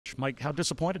Mike, how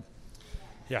disappointed?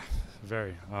 Yeah,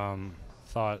 very.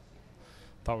 Thought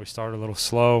we started a little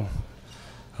slow.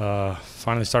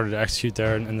 Finally started to execute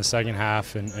there in the second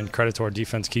half, and credit to our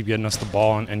defense, keep getting us the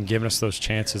ball and giving us those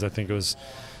chances. I think it was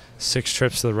 6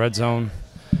 trips to the red zone,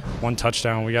 1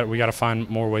 touchdown. We got to find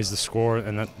more ways to score,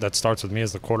 and that starts with me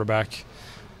as the quarterback.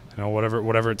 You know,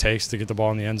 whatever it takes to get the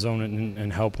ball in the end zone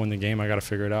and help win the game, I got to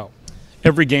figure it out.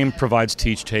 Every game provides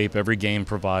teach tape. Every game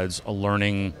provides a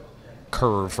learning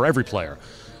curve for every player.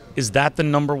 Is that the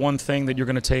number one thing that you're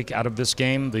going to take out of this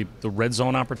game, the red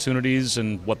zone opportunities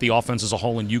and what the offense as a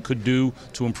whole and you could do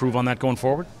to improve on that going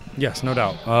forward? Yes, no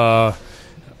doubt.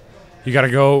 You got to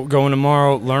go in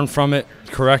tomorrow, learn from it,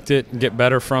 correct it, get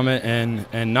better from it,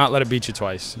 and not let it beat you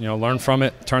twice. You know, learn from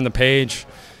it, turn the page,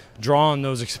 draw on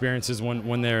those experiences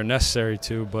when they're necessary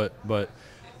to. But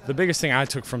the biggest thing I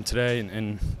took from today,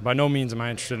 and by no means am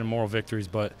I interested in moral victories,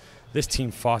 but this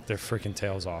team fought their freaking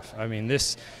tails off. I mean,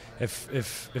 if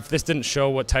this didn't show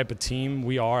what type of team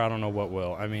we are, I don't know what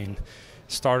will. I mean,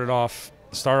 started off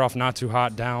not too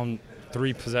hot, down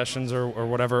 3 possessions or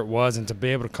whatever it was, and to be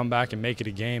able to come back and make it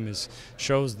a game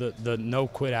shows the no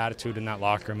quit attitude in that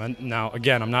locker room. And now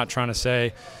again, I'm not trying to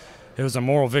say it was a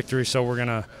moral victory, so we're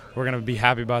gonna be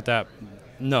happy about that.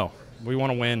 No, we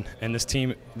want to win, and this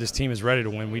team is ready to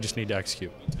win. We just need to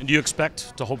execute. And do you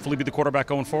expect to hopefully be the quarterback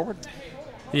going forward?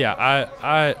 Yeah,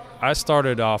 I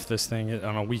started off this thing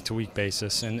on a week-to-week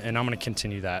basis, and I'm going to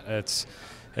continue that.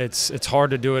 It's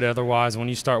hard to do it otherwise. When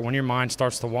your mind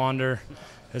starts to wander,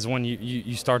 is when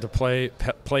you start to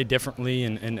play differently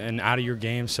and out of your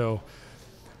game. So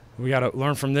we got to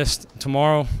learn from this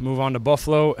tomorrow, move on to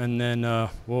Buffalo, and then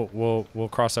we'll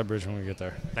cross that bridge when we get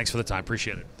there. Thanks for the time.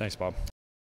 Appreciate it. Thanks, Bob.